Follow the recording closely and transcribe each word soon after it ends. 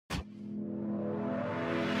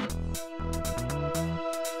Good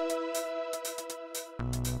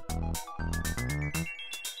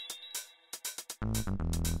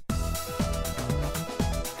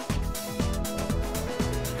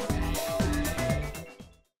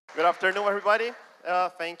afternoon, everybody.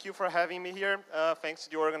 Thank you for having me here. Thanks to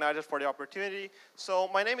the organizers for the opportunity. So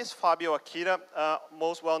my name is Fabio Akita,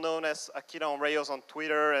 most well known as Akita on Rails on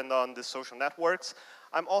Twitter and on the social networks.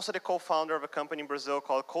 I'm also the co-founder of a company in Brazil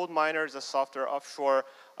called CodeMiners, a software offshore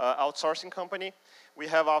outsourcing company. We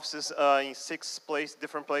have offices in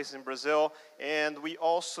different places in Brazil, and we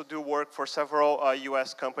also do work for several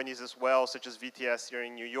US companies as well, such as VTS here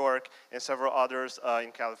in New York and several others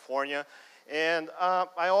in California. And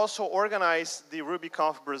I also organize the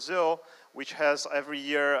RubyConf Brazil, which has every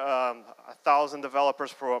year 1,000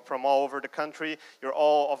 developers from all over the country. You're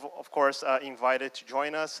all, of course, invited to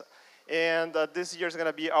join us. And this year is going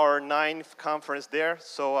to be our 9th conference there.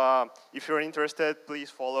 So if you're interested, please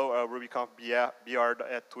follow RubyConf BR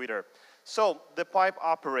at Twitter. So the pipe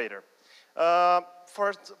operator.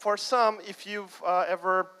 For some, if you've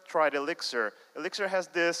ever tried Elixir, Elixir has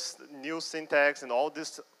this new syntax and all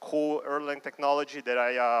this cool Erlang technology that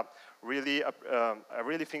I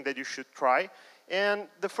really think that you should try. And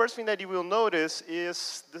the first thing that you will notice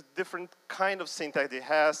is the different kind of syntax it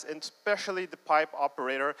has, and especially the pipe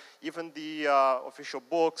operator. Even the official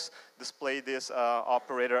books display this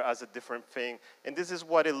operator as a different thing. And this is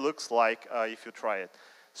what it looks like if you try it.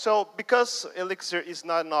 So because Elixir is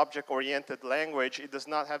not an object-oriented language, it does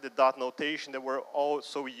not have the dot notation that we're all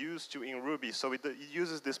so used to in Ruby. So it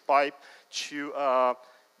uses this pipe to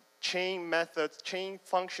chain methods, chain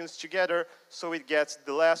functions together, so it gets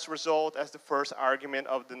the last result as the first argument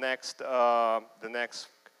of the next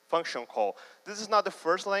function call. This is not the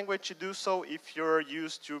first language to do so. If you're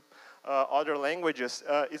used to other languages,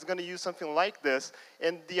 it's going to use something like this.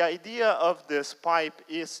 And the idea of this pipe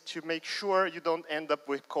is to make sure you don't end up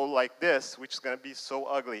with code like this, which is going to be so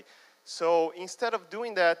ugly. So instead of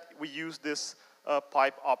doing that, we use this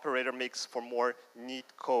pipe operator makes for more neat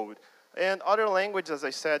code. And other languages, as I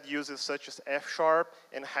said, uses such as F#,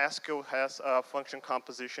 and Haskell has function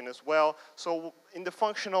composition as well. So in the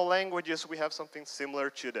functional languages, we have something similar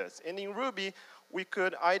to this. And in Ruby, we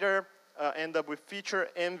could either end up with feature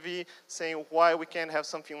envy, saying why we can't have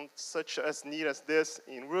something such as neat as this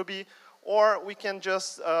in Ruby, or we can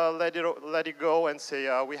just let it go and say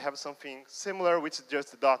we have something similar, which is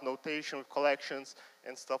just the dot notation with collections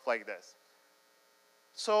and stuff like this.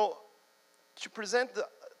 So to present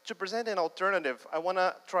an alternative, I want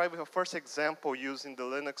to try with a first example using the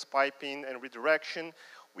Linux piping and redirection.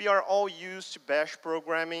 We are all used to bash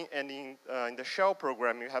programming, and in the shell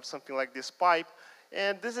programming, you have something like this pipe.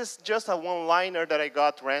 And this is just a one-liner that I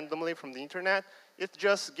got randomly from the internet. It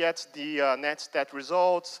just gets the netstat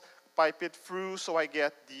results, pipe it through, so I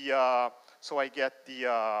get the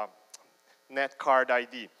net card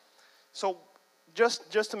ID. So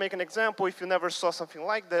just to make an example, if you never saw something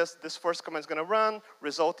like this, this first command is going to run,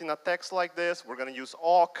 result in a text like this. We're going to use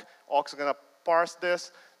awk. Awk's going to parse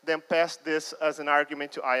this, then pass this as an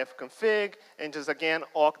argument to ifconfig, and just again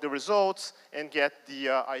awk the results and get the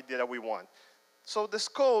ID that we want. So this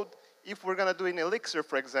code, if we're going to do in Elixir,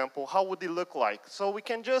 for example, how would it look like? So we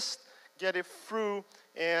can just get it through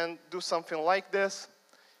and do something like this.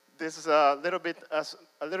 This is a little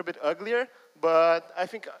bit uglier, but I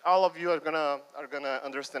think all of you are gonna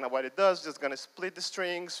understand what it does. Just gonna split the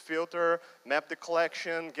strings, filter, map the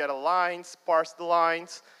collection, get a lines, parse the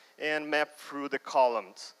lines, and map through the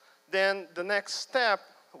columns. Then the next step,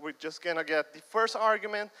 we're just gonna get the first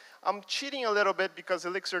argument. I'm cheating a little bit because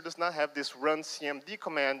Elixir does not have this run cmd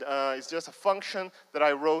command. It's just a function that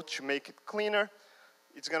I wrote to make it cleaner.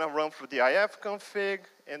 It's gonna run through the ifconfig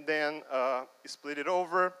and then split it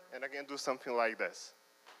over and again do something like this.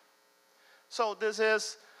 So this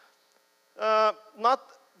is not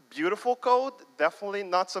beautiful code, definitely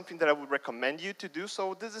not something that I would recommend you to do.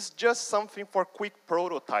 So this is just something for quick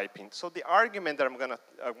prototyping. So the argument that I'm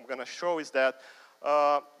gonna show is that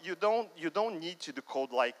you don't need to do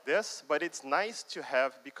code like this, but it's nice to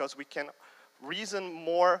have because we can reason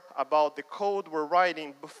more about the code we're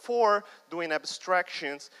writing before doing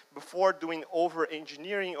abstractions, before doing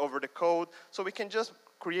over-engineering over the code. So we can just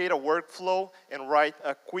create a workflow and write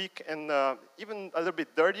a quick and even a little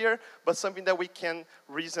bit dirtier, but something that we can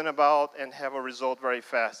reason about and have a result very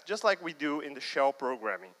fast, just like we do in the shell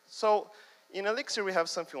programming. So in Elixir, we have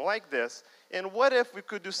something like this. And what if we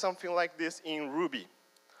could do something like this in Ruby?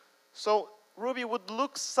 So Ruby would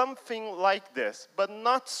look something like this, but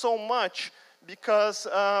not so much because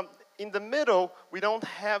in the middle, we don't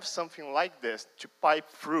have something like this to pipe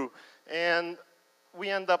through. And we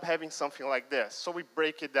end up having something like this. So we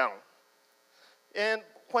break it down. And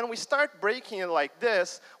when we start breaking it like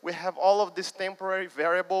this, we have all of these temporary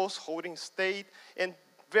variables holding state, and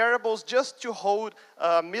variables just to hold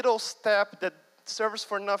a middle step that serves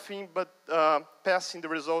for nothing but passing the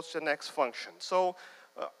results to the next function. So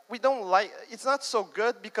we don't like, it's not so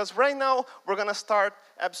good because right now we're going to start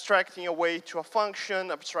abstracting away to a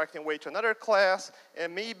function, abstracting away to another class,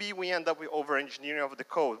 and maybe we end up with over-engineering of the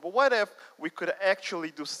code. But what if we could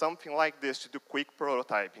actually do something like this to do quick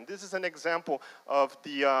prototyping? This is an example of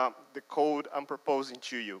the code I'm proposing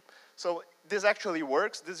to you. So this actually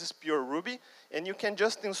works. This is pure Ruby, and you can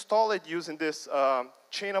just install it using this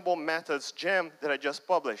Chainable Methods gem that I just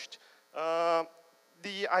published.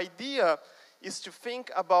 The idea is to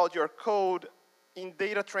think about your code in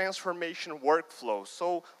data transformation workflows.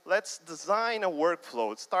 So let's design a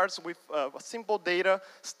workflow. It starts with simple data,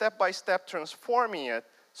 step-by-step transforming it,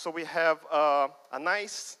 so we have a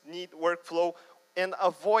nice, neat workflow, and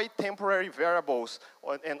avoid temporary variables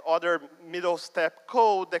and other middle step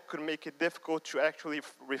code that could make it difficult to actually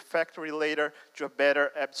refactor later to a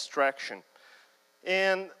better abstraction.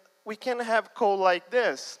 And we can have code like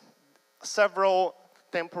this, several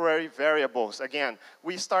temporary variables. Again,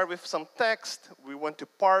 we start with some text, we want to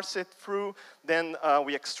parse it through, then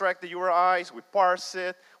we extract the URIs, we parse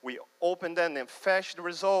it, we open them and fetch the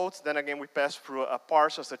results, then again we pass through a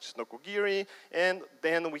parser such as Nokogiri, and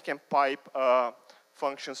then we can pipe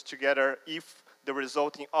functions together if the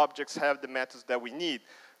resulting objects have the methods that we need.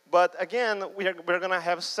 But again, we're going to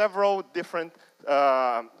have several different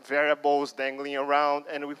variables dangling around,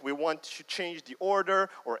 and if we want to change the order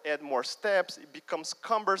or add more steps, it becomes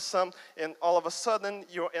cumbersome, and all of a sudden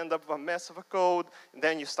you end up with a mess of a code, and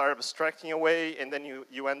then you start abstracting away, and then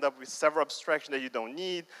you end up with several abstractions that you don't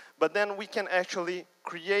need. But then we can actually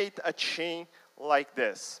create a chain like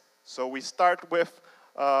this. So we start with,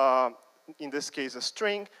 in this case, a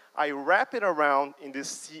string. I wrap it around in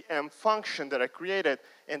this CM function that I created,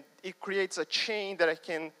 and it creates a chain that I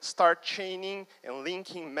can start chaining and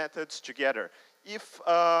linking methods together. If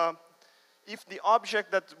the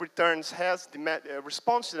object that returns has the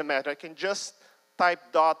response to the method, I can just type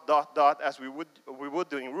dot, dot, dot as we would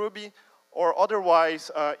do in Ruby, or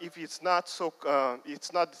otherwise, if it's not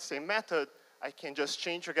it's not the same method, I can just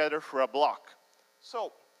chain together for a block.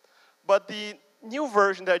 So, but the new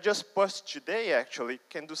version that I just posted today actually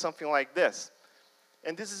can do something like this.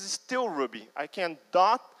 And this is still Ruby. I can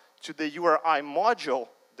dot to the URI module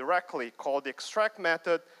directly, call the extract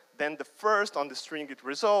method, then the first on the string it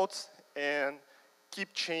results, and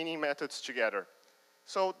keep chaining methods together.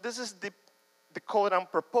 So this is the code I'm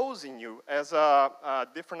proposing you as a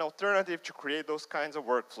different alternative to create those kinds of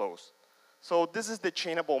workflows. So this is the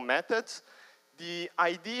chainable methods. The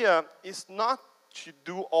idea is not to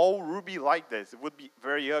do all Ruby like this. It would be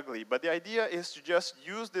very ugly. But the idea is to just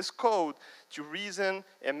use this code to reason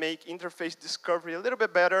and make interface discovery a little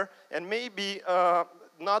bit better, and maybe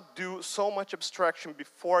not do so much abstraction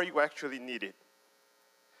before you actually need it.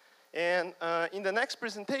 And in the next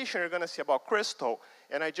presentation, you're going to see about Crystal.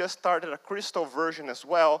 And I just started a Crystal version as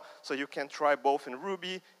well, so you can try both in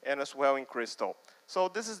Ruby and as well in Crystal. So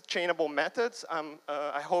this is Chainable Methods.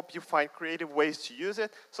 I hope you find creative ways to use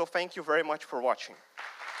it. So thank you very much for watching.